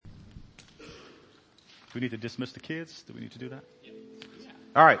we need to dismiss the kids? Do we need to do that?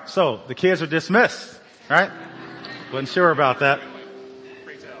 All right. So the kids are dismissed, right? Wasn't sure about that.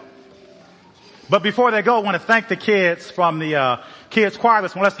 But before they go, I want to thank the kids from the kids choir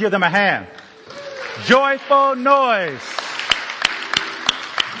this morning. Let's give them a hand. Joyful noise.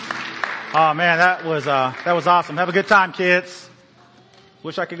 Oh man, that was awesome. Have a good time, kids.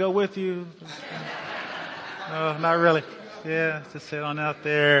 Wish I could go with you. No, not really. Yeah, just sit on out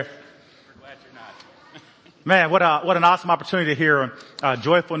there. We're glad you're not. Man, what an awesome opportunity to hear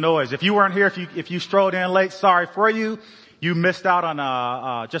joyful noise. If you weren't here, if you strolled in late, sorry for you. You missed out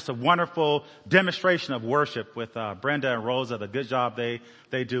on just a wonderful demonstration of worship with Brenda and Rosa, the good job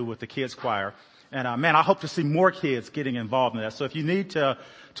they do with the kids choir. And man, I hope to see more kids getting involved in that. So if you need to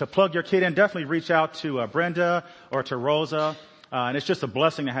plug your kid in, definitely reach out to Brenda or to Rosa. And it's just a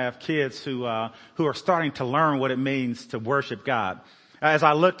blessing to have kids who are starting to learn what it means to worship God. As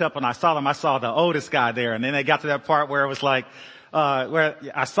I looked up and I saw them, I saw the oldest guy there, and then they got to that part where it was like, where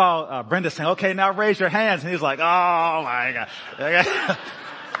I saw Brenda saying, "Okay, now raise your hands," and he was like, "Oh my God."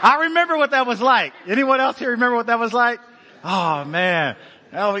 I remember what that was like. Anyone else here remember what that was like? Oh man.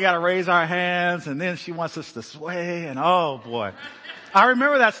 Oh, we gotta raise our hands, and then she wants us to sway, and oh boy. I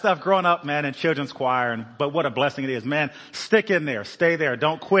remember that stuff growing up, man, in children's choir, but what a blessing it is. Man, stick in there, stay there,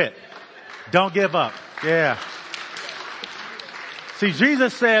 don't quit. Don't give up. Yeah. See,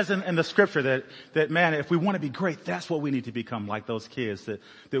 Jesus says in the scripture that man, if we want to be great, that's what we need to become, like those kids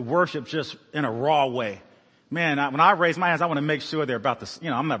that worship just in a raw way. Man, when I raise my hands, I want to make sure they're about this.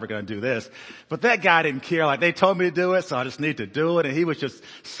 I'm never going to do this. But that guy didn't care. Like, they told me to do it, so I just need to do it. And he was just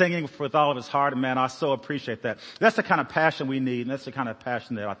singing with all of his heart. And man, I so appreciate that. That's the kind of passion we need. And that's the kind of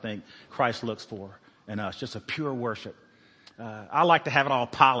passion that I think Christ looks for in us. Just a pure worship. I like to have it all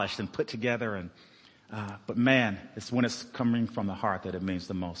polished and put together. But man, it's when it's coming from the heart that it means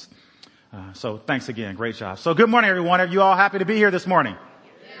the most. So thanks again. Great job. So good morning, everyone. Are you all happy to be here this morning?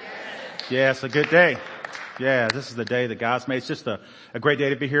 Yes. Yeah, it's a good day. Yeah, this is the day that God's made. It's just a great day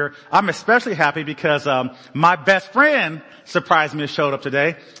to be here. I'm especially happy because my best friend surprised me and showed up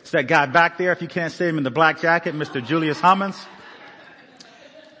today. It's that guy back there, if you can't see him in the black jacket, Mr. Julius Hummons.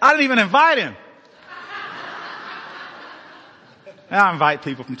 I didn't even invite him. I invite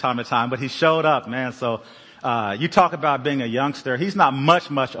people from time to time, but he showed up, man. So you talk about being a youngster. He's not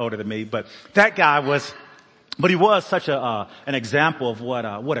much older than me, but that guy was, but he was such an example of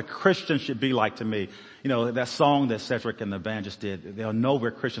what a Christian should be like to me. That song that Cedric and the band just did, they'll know we're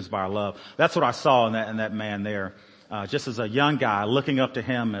Christians by our love. That's what I saw in that man there. Just as a young guy, looking up to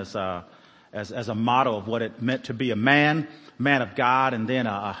him as a model of what it meant to be a man of God, and then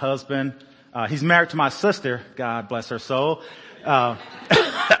a husband. He's married to my sister, God bless her soul.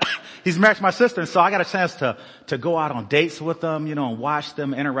 He's married to my sister, and so I got a chance to go out on dates with them, and watch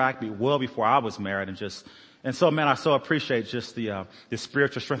them interact well before I was married, and so, man, I so appreciate just the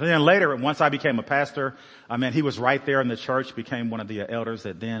spiritual strength. And then later, once I became a pastor, he was right there in the church, became one of the elders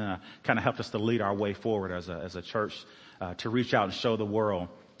that then kind of helped us to lead our way forward as a church, to reach out and show the world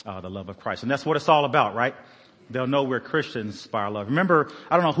the love of Christ. And that's what it's all about, right? They'll know we're Christians by our love. Remember,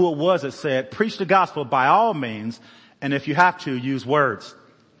 I don't know who it was that said, preach the gospel by all means, and if you have to, use words.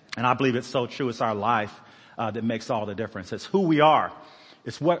 And I believe it's so true. It's our life that makes all the difference. It's who we are.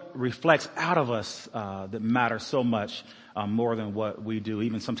 It's what reflects out of us that matters so much more than what we do,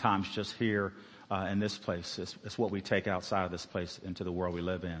 even sometimes just here in this place. It's what we take outside of this place into the world we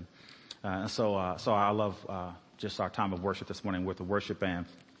live in. So I love just our time of worship this morning with the worship band.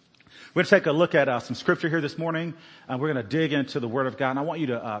 We're going to take a look at some scripture here this morning, and we're going to dig into the Word of God. And I want you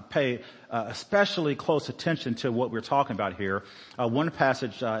to pay especially close attention to what we're talking about here. One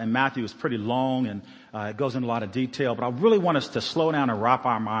passage in Matthew is pretty long, and it goes into a lot of detail, but I really want us to slow down and wrap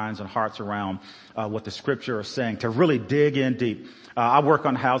our minds and hearts around what the Scripture is saying, to really dig in deep. I work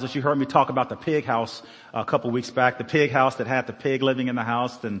on houses. You heard me talk about the pig house a couple weeks back. The pig house that had the pig living in the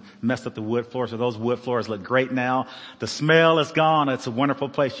house and messed up the wood floors. So those wood floors look great now. The smell is gone. It's a wonderful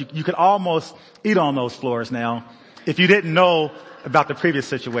place. You could almost eat on those floors now if you didn't know about the previous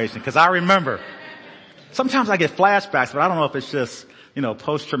situation. Because I remember, sometimes I get flashbacks, but I don't know if it's just,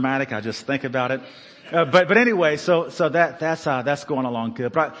 post-traumatic. I just think about it. But anyway, so that's going along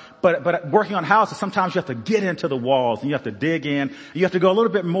good. But working on houses, sometimes you have to get into the walls and you have to dig in. You have to go a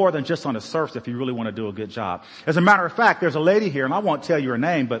little bit more than just on the surface if you really want to do a good job. As a matter of fact, there's a lady here, and I won't tell you her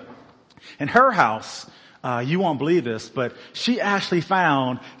name, but in her house, you won't believe this, but she actually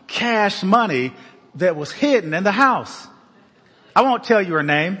found cash money that was hidden in the house. I won't tell you her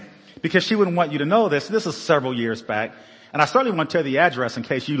name because she wouldn't want you to know this. This is several years back. And I certainly want to tell the address in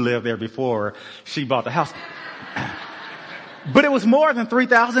case you lived there before she bought the house. But it was more than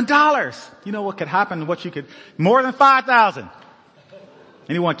 $3,000. You know what could happen? More than $5,000.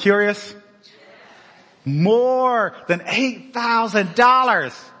 Anyone curious? More than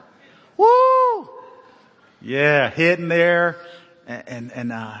 $8,000. Woo! Yeah, hidden there.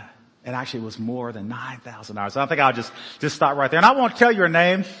 And actually it was more than $9,000. So I think I'll just stop right there. And I won't tell you her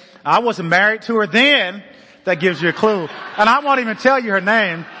name. I wasn't married to her then. That gives you a clue. And I won't even tell you her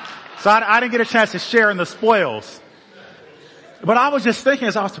name. So I didn't get a chance to share in the spoils. But I was just thinking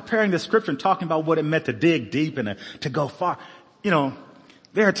as I was preparing this scripture and talking about what it meant to dig deep and to go far. You know,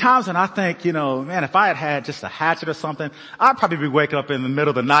 there are times when I think, man, if I had had just a hatchet or something, I'd probably be waking up in the middle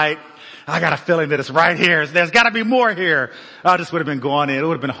of the night. I got a feeling that it's right here. There's got to be more here. I just would have been going in. It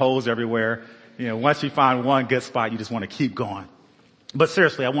would have been holes everywhere. Once you find one good spot, you just want to keep going. But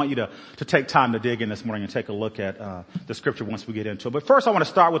seriously, I want you to take time to dig in this morning and take a look at the scripture once we get into it. But first, I want to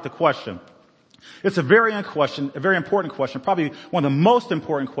start with the question. It's a very important question, probably one of the most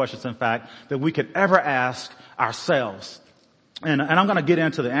important questions, in fact, that we could ever ask ourselves. And I'm going to get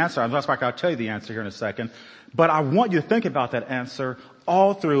into the answer. That's why I'll tell you the answer here in a second. But I want you to think about that answer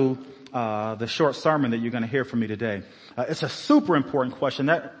all through the short sermon that you're going to hear from me today. It's a super important question.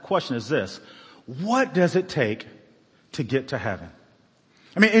 That question is this: what does it take to get to heaven?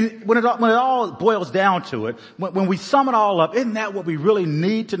 I mean, when it all boils down to it, when we sum it all up, isn't that what we really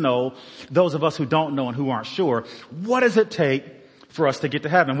need to know, those of us who don't know and who aren't sure? What does it take for us to get to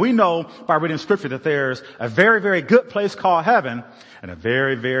heaven? We know by reading scripture that there's a very, very good place called heaven and a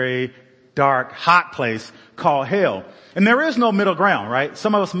very, very dark, hot place called hell. And there is no middle ground, right?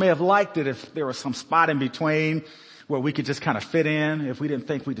 Some of us may have liked it if there was some spot in between where we could just kind of fit in if we didn't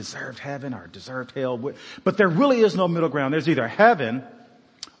think we deserved heaven or deserved hell. But there really is no middle ground. There's either heaven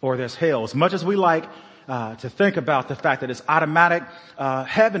or there's hell. As much as we like to think about the fact that it's automatic,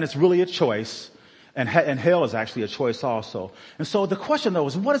 heaven is really a choice, and hell is actually a choice also. And so the question though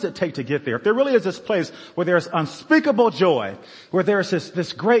is, what does it take to get there? If there really is this place where there's unspeakable joy, where there's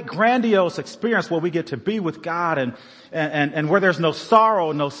this great grandiose experience where we get to be with God and where there's no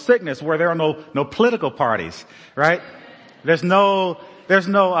sorrow, no sickness, where there are no political parties, right? There's no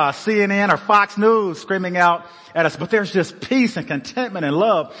CNN or Fox News screaming out at us, but there's just peace and contentment and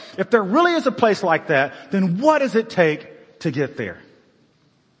love. If there really is a place like that, then what does it take to get there?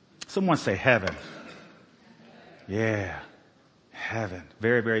 Someone say heaven. Yeah. Heaven.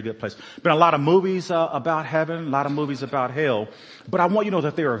 Very, very good place. Been a lot of movies about heaven, a lot of movies about hell, but I want you to know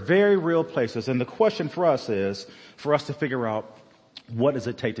that there are very real places, and the question for us is for us to figure out, what does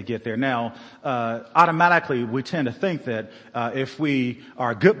it take to get there? Now, automatically we tend to think that if we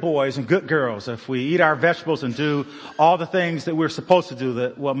are good boys and good girls, if we eat our vegetables and do all the things that we're supposed to do,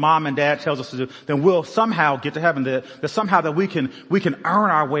 that what mom and dad tells us to do, then we'll somehow get to heaven. That somehow that we can earn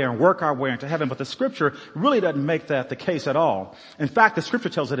our way and work our way into heaven. But the scripture really doesn't make that the case at all. In fact, the scripture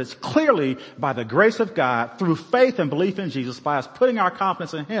tells that it's clearly by the grace of God, through faith and belief in Jesus, by us putting our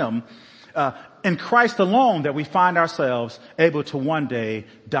confidence in Him, in Christ alone, that we find ourselves able to one day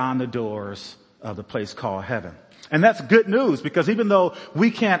don the doors of the place called heaven. And that's good news, because even though we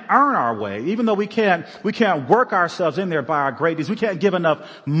can't earn our way, even though we can't work ourselves in there by our great deeds, we can't give enough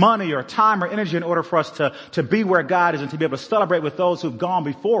money or time or energy in order for us to be where God is and to be able to celebrate with those who've gone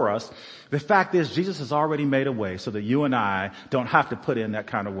before us. The fact is, Jesus has already made a way so that you and I don't have to put in that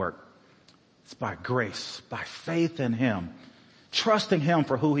kind of work. It's by grace, by faith in Him, trusting Him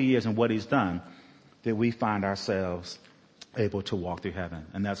for who He is and what He's done, that we find ourselves able to walk through heaven.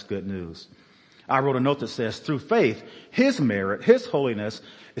 And that's good news. I wrote a note that says, through faith, His merit, His holiness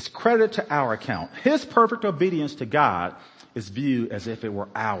is credited to our account. His perfect obedience to God is viewed as if it were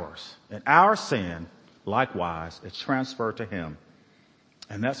ours. And our sin, likewise, is transferred to Him.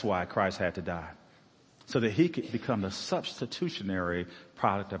 And that's why Christ had to die, so that He could become the substitutionary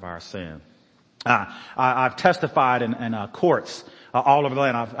product of our sin. I've testified in courts all over the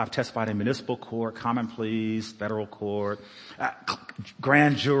land. I've testified in municipal court, common pleas, federal court,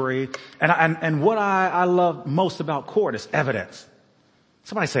 grand jury. And what I love most about court is evidence.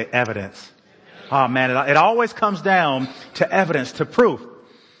 Somebody say evidence. Oh man, it always comes down to evidence, to proof.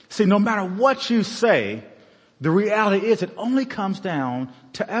 See, no matter what you say, the reality is it only comes down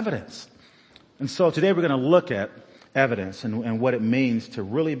to evidence. And so today we're going to look at evidence and what it means to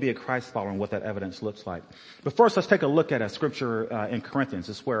really be a Christ follower and what that evidence looks like. But first, let's take a look at a scripture in Corinthians.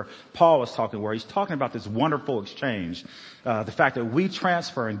 It's where Paul is talking, where he's talking about this wonderful exchange, the fact that we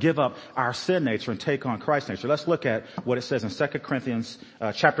transfer and give up our sin nature and take on Christ's nature. Let's look at what it says in 2 Corinthians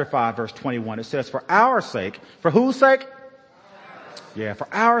chapter 5, verse 21. It says, for our sake, for whose sake? Yeah, for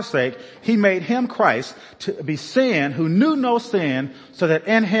our sake, He made Him, Christ, to be sin who knew no sin, so that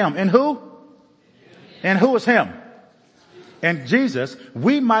in Him, in who? And who is Him? in Jesus,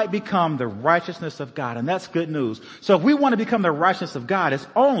 we might become the righteousness of God. And that's good news. So if we want to become the righteousness of God, it's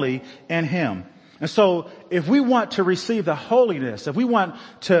only in him. And so if we want to receive the holiness, if we want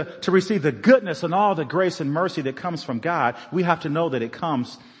to receive the goodness and all the grace and mercy that comes from God, we have to know that it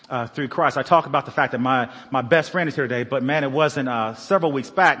comes through Christ. I talk about the fact that my best friend is here today, but man, it wasn't several weeks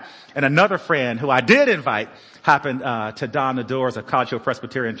back, and another friend who I did invite happened to don the doors of College Hill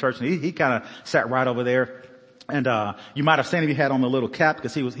Presbyterian Church, and he kind of sat right over there. And you might have seen him, he had on the little cap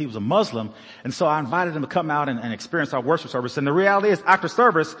because he was a Muslim. And so I invited him to come out and experience our worship service. And the reality is, after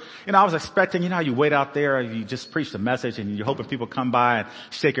service, I was expecting, how you wait out there, you just preach the message and you're hoping people come by and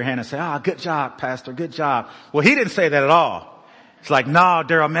shake your hand and say, good job, Pastor, good job. Well, he didn't say that at all. It's like, no,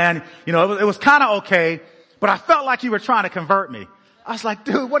 Daryl, man, it was kind of okay, but I felt like you were trying to convert me. I was like,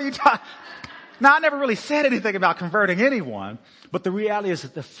 dude, what are you talking? Now, I never really said anything about converting anyone, but the reality is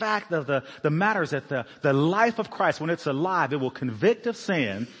that the fact of the matter is that the life of Christ, when it's alive, it will convict of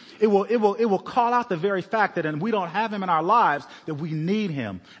sin. It will call out the very fact that we don't have him in our lives, that we need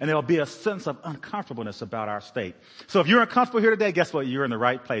him. And there'll be a sense of uncomfortableness about our state. So if you're uncomfortable here today, guess what? You're in the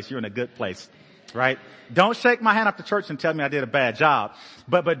right place. You're in a good place. Right? Don't shake my hand up to church and tell me I did a bad job.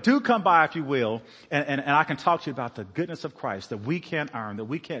 But do come by if you will, and I can talk to you about the goodness of Christ that we can't earn, that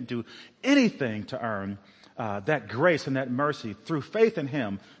we can't do anything to earn that grace and that mercy through faith in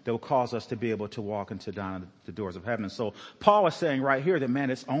him that will cause us to be able to walk into down the doors of heaven. And so Paul is saying right here that, man,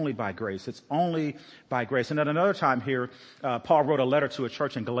 it's only by grace. It's only by grace. And at another time here, Paul wrote a letter to a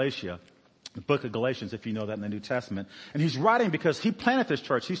church in Galatia. The book of Galatians, if you know that in the New Testament. And he's writing because he planted this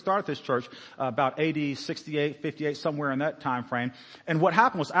church. He started this church about AD 68, 58, somewhere in that time frame. And what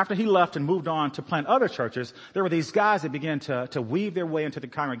happened was after he left and moved on to plant other churches, there were these guys that began to weave their way into the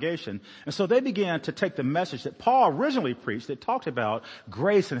congregation. And so they began to take the message that Paul originally preached that talked about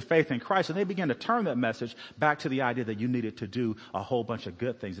grace and faith in Christ. And they began to turn that message back to the idea that you needed to do a whole bunch of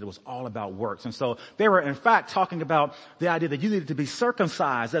good things. That it was all about works. And so they were in fact talking about the idea that you needed to be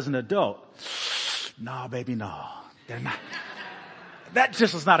circumcised as an adult. No, baby, no. They're not. That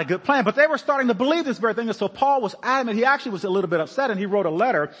just was not a good plan. But they were starting to believe this very thing. And so Paul was adamant. He actually was a little bit upset, and he wrote a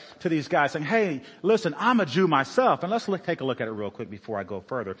letter to these guys saying, hey, listen, I'm a Jew myself. And let's take a look at it real quick before I go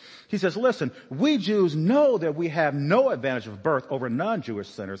further. He says, listen, we Jews know that we have no advantage of birth over non-Jewish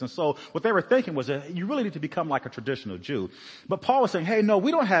sinners. And so what they were thinking was that you really need to become like a traditional Jew. But Paul was saying, hey, no,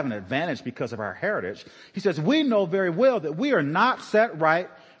 we don't have an advantage because of our heritage. He says, we know very well that we are not set right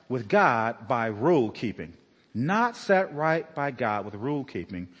with God by rule keeping. Not set right by God with rule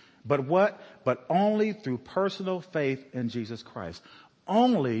keeping. But what? But only through personal faith in Jesus Christ.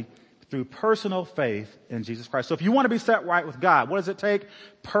 Only through personal faith in Jesus Christ. So if you want to be set right with God, what does it take?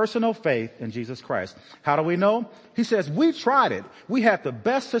 Personal faith in Jesus Christ. How do we know? He says, we tried it. We have the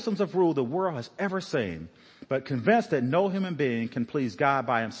best systems of rule the world has ever seen. But convinced that no human being can please God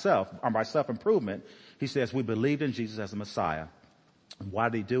by himself or by self-improvement, he says, we believed in Jesus as the Messiah. Why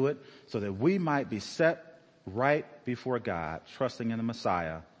did he do it? So that we might be set right before God, trusting in the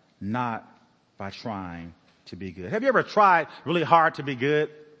Messiah, not by trying to be good. Have you ever tried really hard to be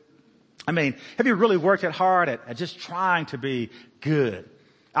good? I mean, have you really worked it hard at just trying to be good?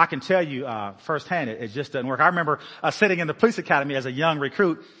 I can tell you firsthand, it just doesn't work. I remember sitting in the police academy as a young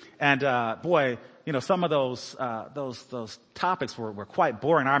recruit, and boy, some of those topics were quite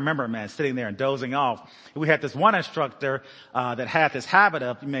boring. I remember, man, sitting there and dozing off. We had this one instructor, that had this habit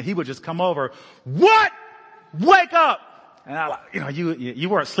of, he would just come over, what? Wake up! And you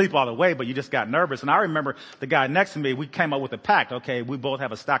weren't asleep all the way, but you just got nervous. And I remember the guy next to me, we came up with a pact. Okay, we both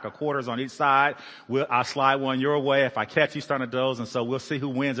have a stack of quarters on each side. I'll slide one your way. If I catch you starting to doze, and so we'll see who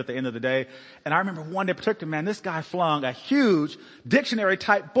wins at the end of the day. And I remember one day in particular, man, this guy flung a huge dictionary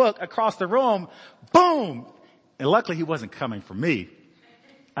type book across the room. Boom! And luckily he wasn't coming for me.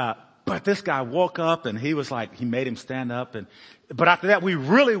 But this guy woke up and he was like, he made him stand up. But after that, we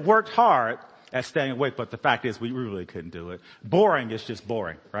really worked hard at staying awake, but the fact is we really couldn't do it. Boring is just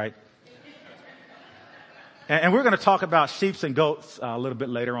boring, right? And we're going to talk about sheep and goats a little bit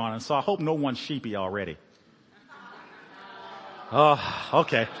later on, and so I hope no one's sheepy already. Oh,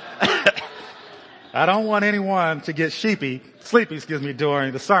 okay. I don't want anyone to get sleepy,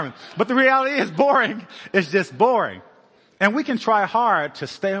 during the sermon. But the reality is boring is just boring. And we can try hard to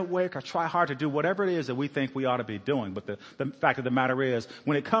stay awake or try hard to do whatever it is that we think we ought to be doing. But the fact of the matter is,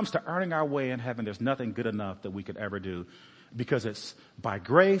 when it comes to earning our way in heaven, there's nothing good enough that we could ever do, because it's by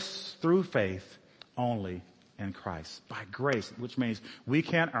grace through faith only in Christ. By grace, which means we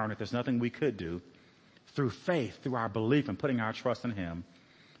can't earn it. There's nothing we could do. Through faith, through our belief and putting our trust in him,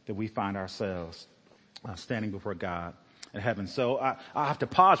 that we find ourselves standing before God. in heaven. So I have to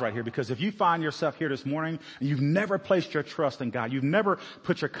pause right here, because if you find yourself here this morning and you've never placed your trust in God, you've never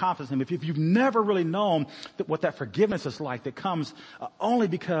put your confidence in Him, if you've never really known what that forgiveness is like that comes only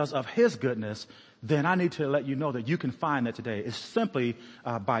because of His goodness, then I need to let you know that you can find that today. It's simply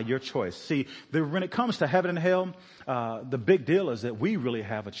by your choice. See, when it comes to heaven and hell, the big deal is that we really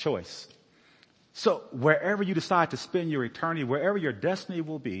have a choice. So wherever you decide to spend your eternity, wherever your destiny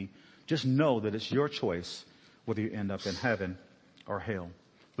will be, just know that it's your choice whether you end up in heaven or hell.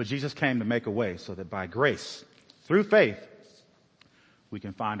 But Jesus came to make a way so that by grace, through faith, we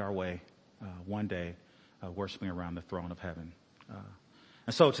can find our way one day worshiping around the throne of heaven.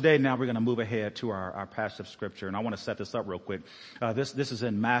 And so today, now we're going to move ahead to our passage of scripture, and I want to set this up real quick. This is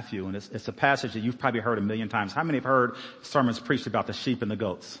in Matthew, and it's a passage that you've probably heard a million times. How many have heard sermons preached about the sheep and the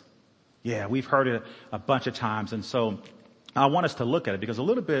goats? Yeah, we've heard it a bunch of times, and so I want us to look at it because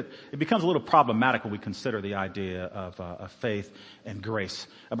it becomes a little problematic when we consider the idea of faith and grace.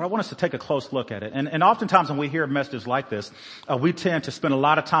 But I want us to take a close look at it. And oftentimes when we hear messages like this, we tend to spend a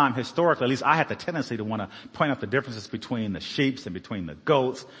lot of time historically, at least I had the tendency to want to point out the differences between the sheep and between the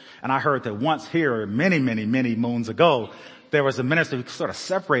goats. And I heard that once here, many, many, many moons ago, there was a minister who sort of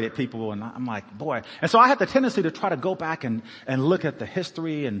separated people, and I'm like, boy. And so I had the tendency to try to go back and look at the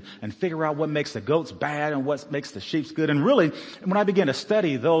history and figure out what makes the goats bad and what makes the sheep good. And really, when I began to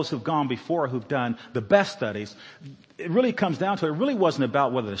study those who've gone before, who've done the best studies, it really comes down to, it really wasn't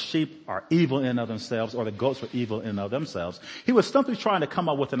about whether the sheep are evil in and of themselves or the goats were evil in and of themselves. He was simply trying to come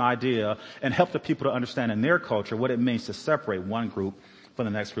up with an idea and help the people to understand in their culture what it means to separate one group from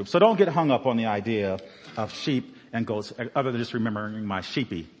the next group. So don't get hung up on the idea of sheep and goats, other than just remembering my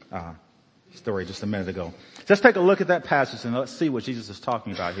sheepy story just a minute ago. Let's take a look at that passage and let's see what Jesus is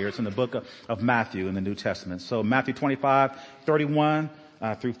talking about here. It's in the book of Matthew in the New Testament. So Matthew 25:31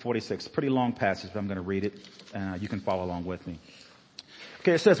 through 46. Pretty long passage, but I'm going to read it, and you can follow along with me.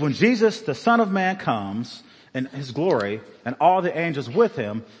 Okay, it says, when Jesus, the Son of Man, comes in His glory and all the angels with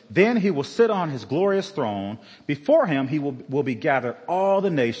Him, then He will sit on His glorious throne. Before Him will be gathered all the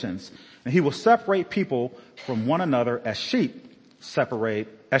nations, and He will separate people from one another as shepherds separate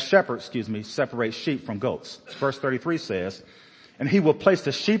sheep from goats. Verse 33 says, and He will place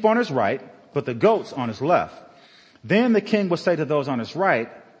the sheep on His right, but the goats on His left. Then the King will say to those on His right,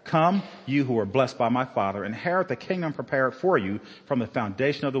 come, you who are blessed by my Father, inherit the kingdom prepared for you from the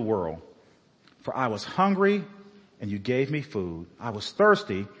foundation of the world. For I was hungry, and you gave me food. I was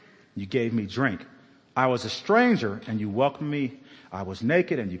thirsty, and you gave me drink. I was a stranger, and you welcomed me. I was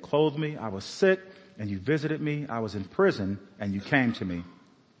naked, and you clothed me. I was sick, and you visited me. I was in prison, and you came to me.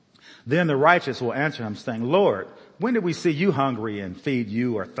 Then the righteous will answer Him, saying, Lord, when did we see you hungry and feed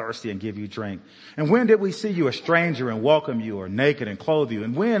you, or thirsty and give you drink? And when did we see you a stranger and welcome you, or naked and clothe you?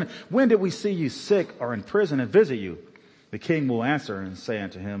 And when did we see you sick or in prison and visit you? The King will answer and say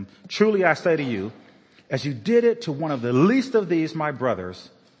unto him, truly I say to you, as you did it to one of the least of these, my brothers,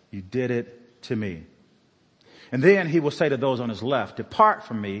 you did it to me. And then He will say to those on His left, depart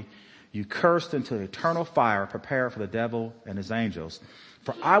from me, you cursed, into eternal fire prepared for the devil and his angels.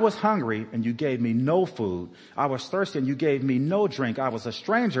 For I was hungry, and you gave me no food. I was thirsty, and you gave me no drink. I was a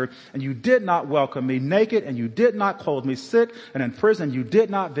stranger, and you did not welcome me. Naked, and you did not clothe me. Sick, and in prison, you did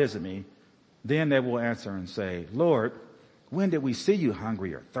not visit me. Then they will answer and say, Lord, when did we see you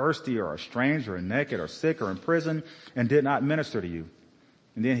hungry or thirsty or a stranger or naked or sick or in prison and did not minister to you?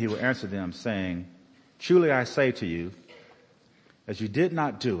 And then He will answer them, saying, truly I say to you, as you did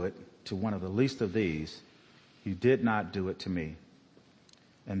not do it to one of the least of these, you did not do it to me.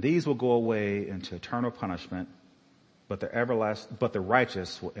 And these will go away into eternal punishment, but the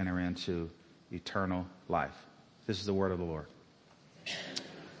righteous will enter into eternal life. This is the word of the Lord.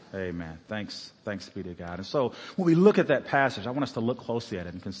 Amen. Thanks be to God. And so when we look at that passage, I want us to look closely at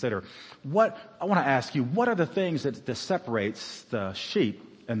it and consider what are the things that separates the sheep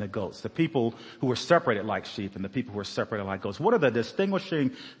and the goats, the people who are separated like sheep and the people who are separated like goats? What are the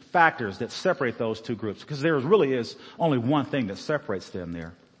distinguishing factors that separate those two groups? Because there really is only one thing that separates them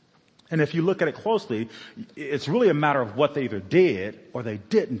there. And if you look at it closely, it's really a matter of what they either did or they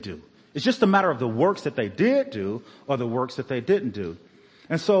didn't do. It's just a matter of the works that they did do or the works that they didn't do.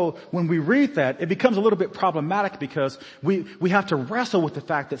 And so when we read that, it becomes a little bit problematic because we have to wrestle with the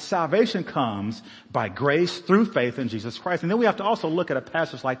fact that salvation comes by grace through faith in Jesus Christ. And then we have to also look at a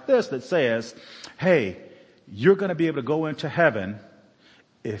passage like this that says, hey, you're going to be able to go into heaven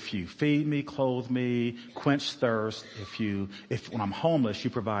If you feed me, clothe me, quench thirst, if when I'm homeless, you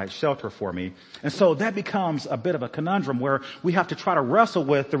provide shelter for me. And so that becomes a bit of a conundrum where we have to try to wrestle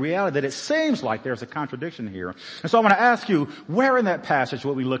with the reality that it seems like there's a contradiction here. And so I want to ask you, where in that passage,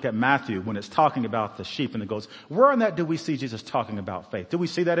 when we look at Matthew, when it's talking about the sheep and the goats, where in that do we see Jesus talking about faith? Do we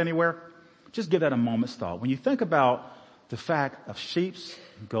see that anywhere? Just give that a moment's thought. When you think about the fact of sheep,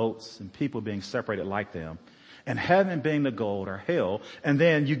 goats, and people being separated like them, and heaven being the goal or hell, and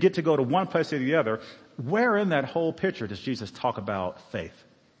then you get to go to one place or the other, where in that whole picture does Jesus talk about faith?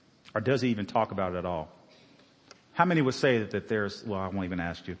 Or does he even talk about it at all? How many would say that there's, well, I won't even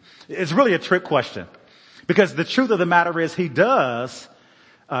ask you. It's really a trick question. Because the truth of the matter is he does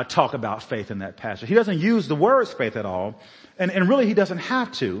talk about faith in that passage. He doesn't use the words faith at all. And really he doesn't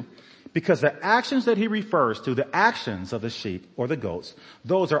have to, because the actions that he refers to, the actions of the sheep or the goats,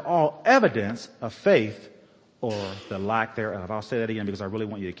 those are all evidence of faith or the lack thereof. I'll say that again because I really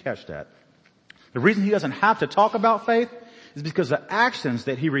want you to catch that. The reason he doesn't have to talk about faith is because the actions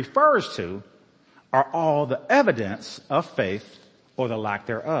that he refers to are all the evidence of faith or the lack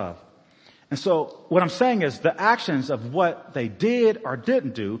thereof. And so what I'm saying is the actions of what they did or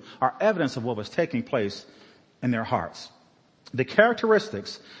didn't do are evidence of what was taking place in their hearts. The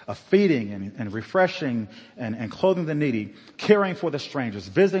characteristics of feeding and refreshing and clothing the needy, caring for the strangers,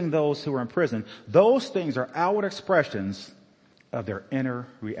 visiting those who are in prison, those things are outward expressions of their inner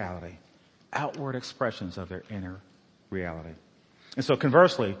reality. Outward expressions of their inner reality. And so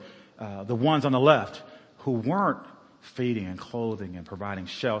conversely, the ones on the left who weren't feeding and clothing and providing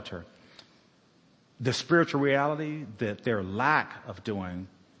shelter, the spiritual reality that their lack of doing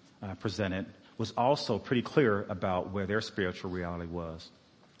presented was also pretty clear about where their spiritual reality was.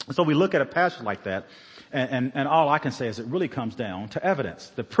 So we look at a passage like that, and all I can say is it really comes down to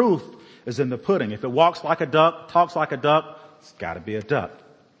evidence. The proof is in the pudding. If it walks like a duck, talks like a duck, it's got to be a duck.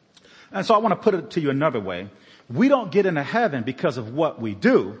 And so I want to put it to you another way. We don't get into heaven because of what we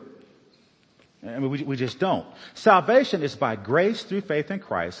do. I mean, we just don't. Salvation is by grace through faith in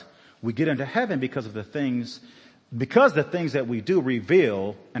Christ. We get into heaven because the things that we do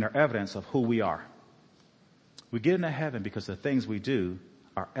reveal and are evidence of who we are. We get into heaven because the things we do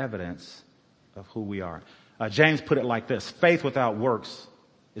are evidence of who we are. James put it like this: faith without works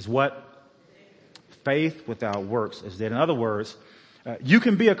is what? Faith without works is dead. In other words, you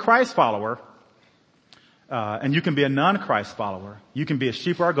can be a Christ follower, and you can be a non-Christ follower. You can be a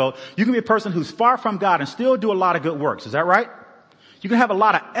sheep or a goat. You can be a person who's far from God and still do a lot of good works. Is that right? You can have a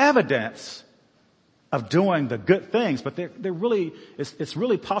lot of evidence of doing the good things, but it's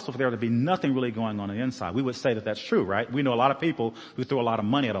really possible for there to be nothing really going on the inside. We would say that that's true, right? We know a lot of people who throw a lot of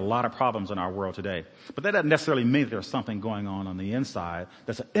money at a lot of problems in our world today. But that doesn't necessarily mean that there's something going on the inside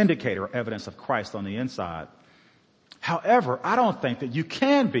that's an indicator or evidence of Christ on the inside. However, I don't think that you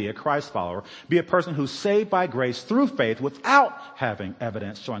can be a Christ follower, be a person who's saved by grace through faith without having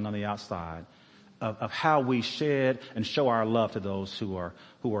evidence showing on the outside of how we shed and show our love to those who are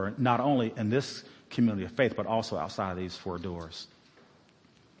not only in this community of faith, but also outside of these four doors.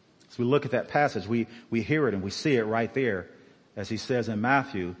 As we look at that passage, we hear it and we see it right there. As he says in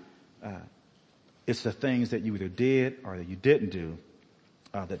Matthew, it's the things that you either did or that you didn't do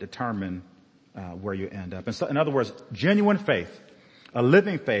that determine where you end up. And so, in other words, genuine faith, a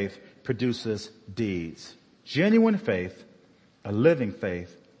living faith, produces deeds. Genuine faith, a living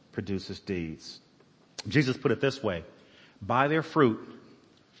faith, produces deeds. Jesus put it this way: by their fruit,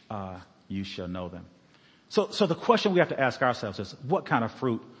 you shall know them. So the question we have to ask ourselves is, what kind of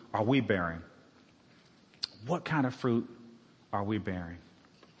fruit are we bearing? What kind of fruit are we bearing?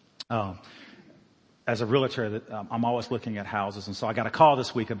 As a realtor, I'm always looking at houses, and so I got a call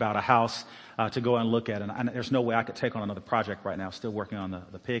this week about a house to go and look at, and there's no way I could take on another project right now. Still working on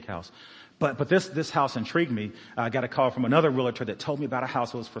the pig house, but this house intrigued me. I got a call from another realtor that told me about a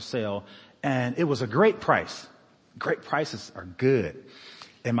house that was for sale, and it was a great price. Great prices are good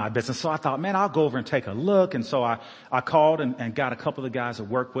in my business. So I thought, man, I'll go over and take a look. And so I called and got a couple of the guys that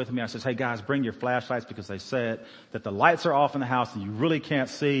work with me. I said, hey guys, bring your flashlights, because they said that the lights are off in the house and you really can't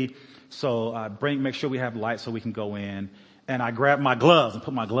see. So make sure we have lights so we can go in. And I grabbed my gloves and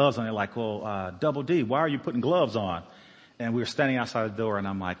put my gloves on. They're like, well, Double D, why are you putting gloves on? And we were standing outside the door, and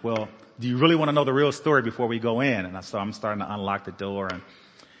I'm like, well, do you really want to know the real story before we go in? And so I'm starting to unlock the door, and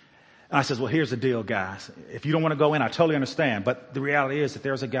I says, well, here's the deal, guys. If you don't want to go in, I totally understand. But the reality is that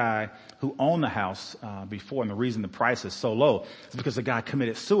there's a guy who owned the house before, and the reason the price is so low is because the guy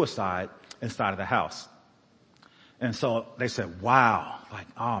committed suicide inside of the house. And so they said, wow, like,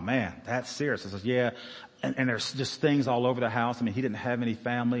 oh man, that's serious. I said, yeah, And there's just things all over the house. I mean, he didn't have any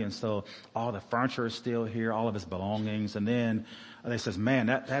family, and so all the furniture is still here, all of his belongings. And then they says, man,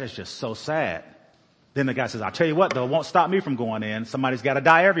 that is just so sad. Then the guy says, I'll tell you what, though, it won't stop me from going in. Somebody's got to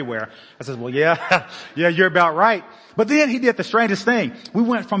die everywhere. I says, well, yeah, yeah, you're about right. But then he did the strangest thing. We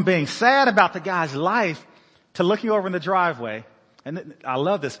went from being sad about the guy's life to looking over in the driveway. And I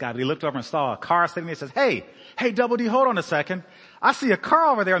love this guy, but he looked over and saw a car sitting there and says, hey, Double D, hold on a second. I see a car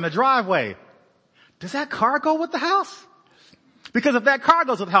over there in the driveway. Does that car go with the house? Because if that car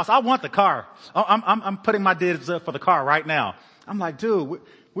goes with the house, I want the car. I'm putting my bids up for the car right now. I'm like, dude,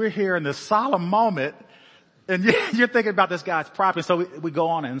 we're here in this solemn moment, and you're thinking about this guy's property. So we go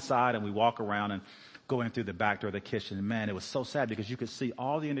on inside and we walk around and go in through the back door of the kitchen. And man, it was so sad because you could see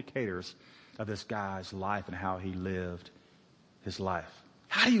all the indicators of this guy's life and how he lived his life.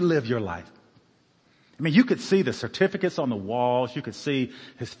 How do you live your life? I mean, you could see the certificates on the walls. You could see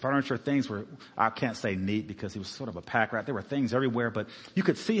his furniture. Things were, I can't say neat because he was sort of a pack rat. There were things everywhere, but you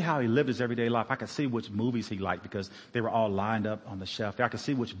could see how he lived his everyday life. I could see which movies he liked because they were all lined up on the shelf. I could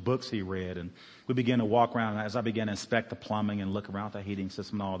see which books he read. And we began to walk around, and as I began to inspect the plumbing and look around the heating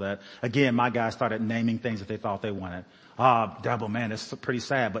system and all that, again, my guys started naming things that they thought they wanted. Double, man, it's pretty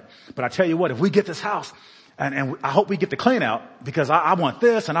sad. But I tell you what, if we get this house, and I hope we get the clean out because I want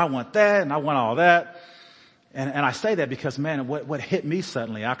this and I want that and I want all that. And I say that because, man, what hit me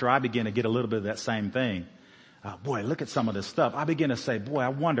suddenly after I began to get a little bit of that same thing, boy, look at some of this stuff. I began to say, boy, I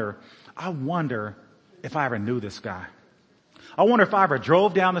wonder if I ever knew this guy. I wonder if I ever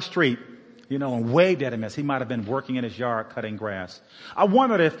drove down the street, and waved at him as he might have been working in his yard cutting grass. I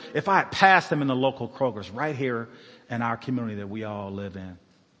wondered if I had passed him in the local Kroger's right here in our community that we all live in.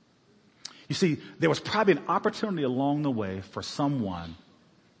 You see, there was probably an opportunity along the way for someone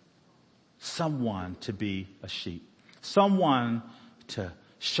to be a sheep, someone to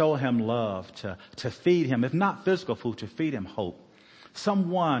show him love, to feed him, if not physical food, to feed him hope,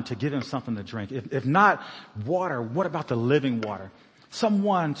 someone to give him something to drink. If not water, what about the living water?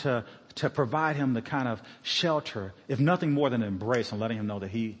 Someone to provide him the kind of shelter, if nothing more than an embrace and letting him know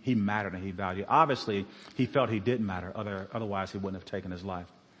that he mattered and he valued. Obviously, he felt he didn't matter. Otherwise, he wouldn't have taken his life.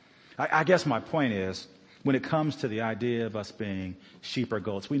 I guess my point is, when it comes to the idea of us being sheep or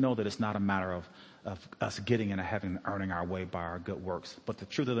goats, we know that it's not a matter of us getting into heaven and earning our way by our good works. But the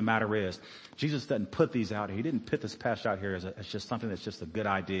truth of the matter is, Jesus doesn't put these out here. He didn't put this passage out here as just something that's just a good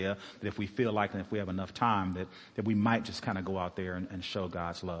idea, that if we feel like and if we have enough time, that we might just kind of go out there and show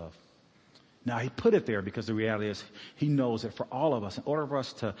God's love. Now, he put it there because the reality is he knows that for all of us, in order for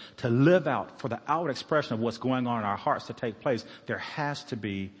us to live out, for the outward expression of what's going on in our hearts to take place, there has to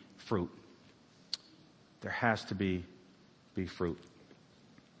be fruit. There has to be fruit.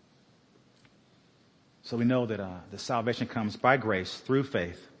 So we know that the salvation comes by grace through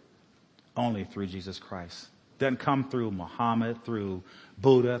faith, only through Jesus Christ. It doesn't come through Muhammad, through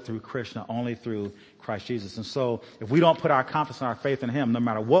Buddha, through Krishna, only through Christ Jesus. And so if we don't put our confidence and our faith in him, no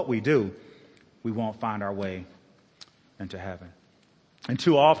matter what we do, we won't find our way into heaven. And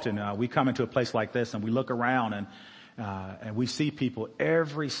too often we come into a place like this and we look around and we see people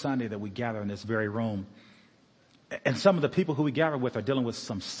every Sunday that we gather in this very room. And some of the people who we gather with are dealing with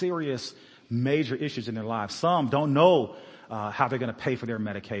some serious, major issues in their lives. Some don't know how they're going to pay for their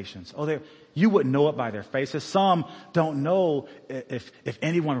medications. You wouldn't know it by their faces. Some don't know if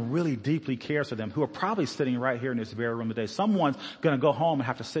anyone really deeply cares for them, who are probably sitting right here in this very room today. Someone's going to go home and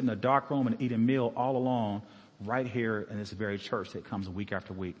have to sit in a dark room and eat a meal all alone right here in this very church that comes week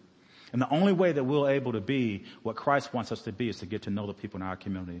after week. And the only way that we're able to be what Christ wants us to be is to get to know the people in our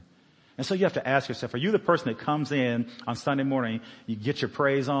community. And so you have to ask yourself, are you the person that comes in on Sunday morning, you get your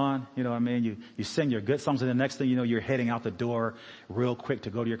praise on, you know what I mean? You sing your good songs, and the next thing you know, you're heading out the door real quick to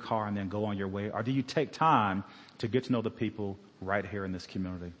go to your car and then go on your way? Or do you take time to get to know the people right here in this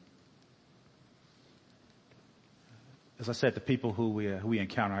community? As I said, the people who we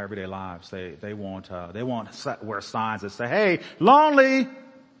encounter in our everyday lives, they won't wear signs that say, "Hey, lonely."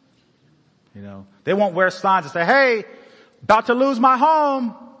 They won't wear signs that say, "Hey, about to lose my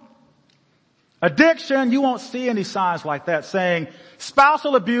home." Addiction, you won't see any signs like that saying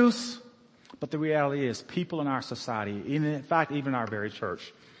spousal abuse. But the reality is people in our society, in fact, even our very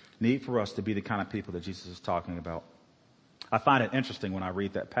church, need for us to be the kind of people that Jesus is talking about. I find it interesting when I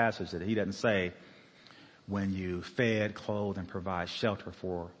read that passage that he doesn't say when you fed, clothed, and provide shelter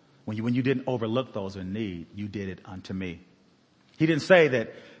for, when you didn't overlook those in need, you did it unto me. He didn't say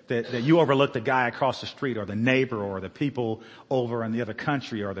that you overlooked the guy across the street or the neighbor or the people over in the other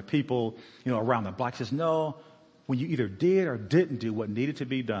country or the people, around the block. He says, no, when you either did or didn't do what needed to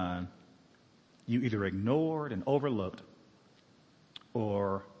be done, you either ignored and overlooked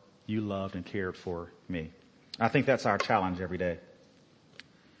or you loved and cared for me. I think that's our challenge every day.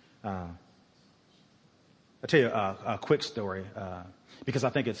 I'll tell you a quick story, because I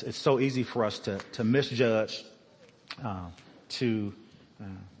think it's so easy for us to misjudge, to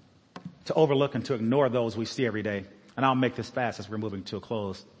overlook and to ignore those we see every day. And I'll make this fast as we're moving to a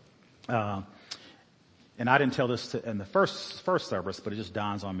close. And I didn't tell this in the first service, but it just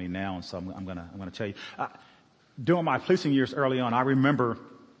dawns on me now, and so I'm gonna tell you. During my policing years early on, I remember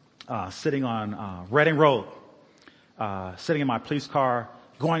sitting on Reading Road, sitting in my police car,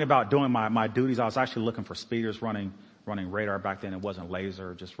 going about doing my duties. I was actually looking for speeders running radar. Back then it wasn't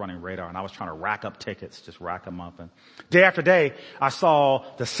laser, just running radar, and I was trying to rack up tickets, just rack them up. And day after day, I saw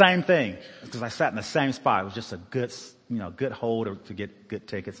the same thing because I sat in the same spot. It was just a good hole to get good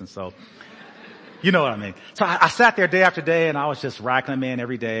tickets, and so. You know what I mean? So I sat there day after day, and I was just racking them in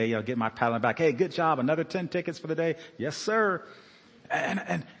every day, getting my pat on the back. Hey, good job. Another 10 tickets for the day. Yes, sir.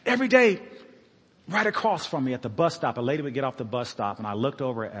 And every day, right across from me at the bus stop, a lady would get off the bus stop, and I looked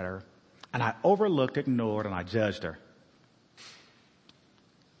over at her, and I overlooked, ignored, and I judged her.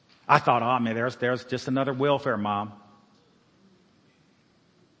 I thought, oh man, there's just another welfare mom.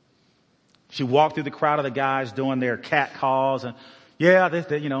 She walked through the crowd of the guys doing their cat calls, and yeah,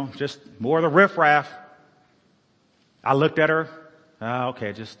 just more of the riffraff. I looked at her.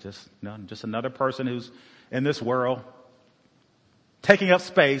 Okay, just another person who's in this world, taking up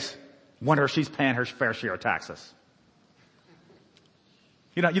space. Wonder if she's paying her fair share of taxes.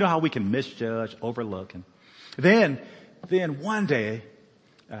 You know how we can misjudge, overlook, and then one day,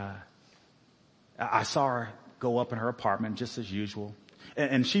 I saw her go up in her apartment just as usual.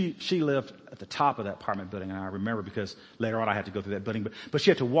 And she lived at the top of that apartment building, and I remember because later on I had to go through that building, but she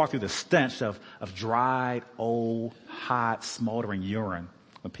had to walk through the stench of dried, old, hot, smoldering urine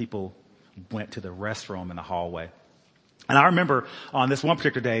when people went to the restroom in the hallway. And I remember on this one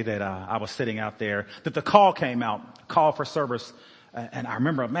particular day that I was sitting out there, that the call came out, call for service, and I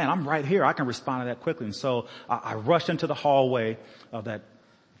remember, man, I'm right here. I can respond to that quickly. And so I rushed into the hallway of that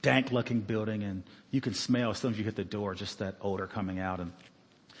dank-looking building, and you can smell as soon as you hit the door just that odor coming out.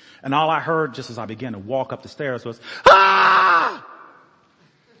 And all I heard just as I began to walk up the stairs was, ah!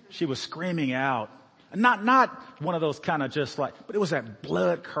 She was screaming out. Not one of those kind of just like, but it was that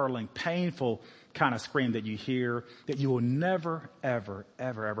blood-curdling, painful kind of scream that you hear that you will never, ever,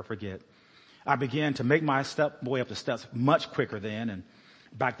 ever, ever forget. I began to make my way up the steps much quicker then, and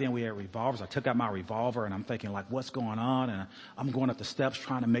back then we had revolvers. I took out my revolver, and I'm thinking like, what's going on? And I'm going up the steps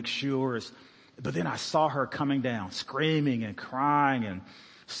trying to make sure. But then I saw her coming down, screaming and crying and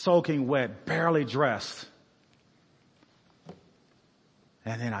soaking wet, barely dressed.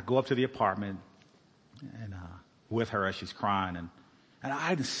 And then I go up to the apartment and with her as she's crying. And I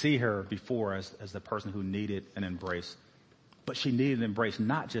didn't see her before as the person who needed an embrace. But she needed an embrace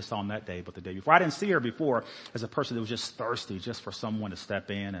not just on that day, but the day before. I didn't see her before as a person that was just thirsty just for someone to step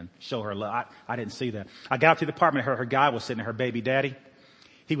in and show her love. I didn't see that. I got to the apartment. Her guy was sitting there, her baby daddy.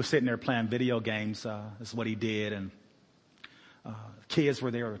 He was sitting there playing video games. That's what he did. And kids were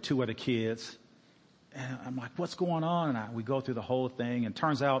there, 2 other kids. And I'm like, what's going on? And we go through the whole thing. And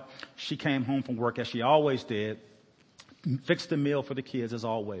turns out she came home from work as she always did, fixed a meal for the kids as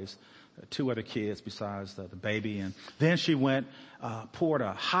always. 2 other kids besides the baby. And then she went, poured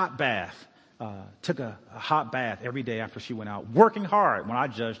a hot bath, took a hot bath every day after she went out, working hard when I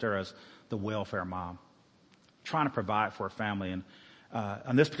judged her as the welfare mom, trying to provide for her family. And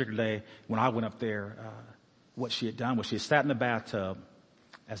on this particular day, when I went up there, what she had done was she had sat in the bathtub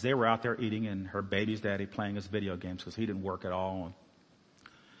as they were out there eating and her baby's daddy playing his video games because he didn't work at all, and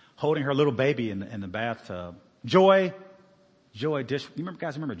holding her little baby in the bathtub. Joy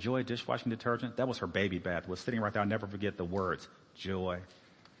remember Joy dishwashing detergent? That was her baby bath. It was sitting right there. I'll never forget the words, Joy.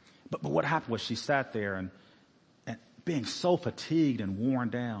 But what happened was she sat there and being so fatigued and worn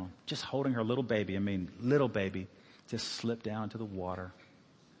down, just holding her little baby, just slipped down into the water.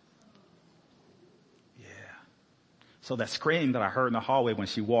 Yeah. So that scream that I heard in the hallway when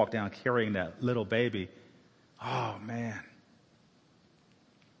she walked down carrying that little baby, oh man.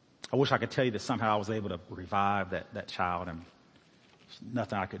 I wish I could tell you that somehow I was able to revive that child, and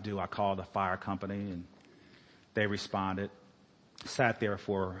nothing I could do. I called the fire company and they responded, sat there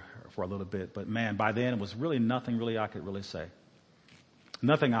for a little bit. But man, by then it was really nothing really I could really say.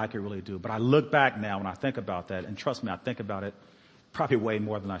 Nothing I could really do. But I look back now when I think about that, and trust me, I think about it probably way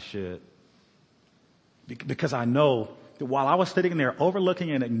more than I should. Because I know that while I was sitting there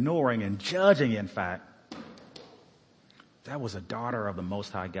overlooking and ignoring and judging, in fact, that was a daughter of the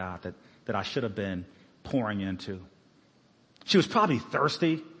Most High God that I should have been pouring into. She was probably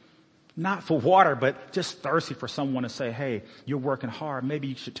thirsty. Not for water, but just thirsty for someone to say, hey, you're working hard. Maybe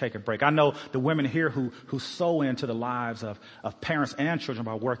you should take a break. I know the women here who sow into the lives of parents and children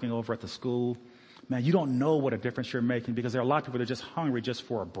by working over at the school. Man, you don't know what a difference you're making, because there are a lot of people that are just hungry just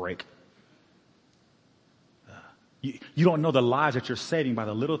for a break. You don't know the lives that you're saving by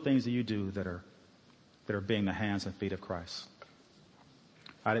the little things that you do that are being the hands and feet of Christ.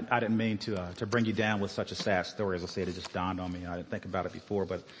 I didn't mean to bring you down with such a sad story. As I said, it just dawned on me. I didn't think about it before,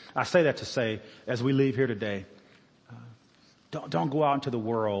 but I say that to say, as we leave here today, don't go out into the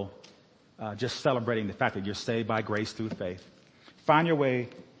world just celebrating the fact that you're saved by grace through faith. Find your way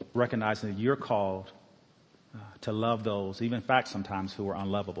recognizing that you're called to love those, even in fact sometimes, who are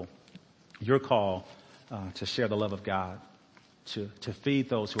unlovable. You're called to share the love of God, to feed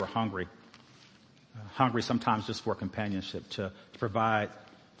those who are hungry. Hungry sometimes just for companionship, to provide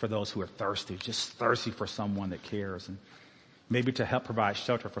for those who are thirsty, just thirsty for someone that cares, and maybe to help provide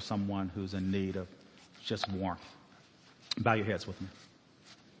shelter for someone who's in need of just warmth. Bow your heads with me.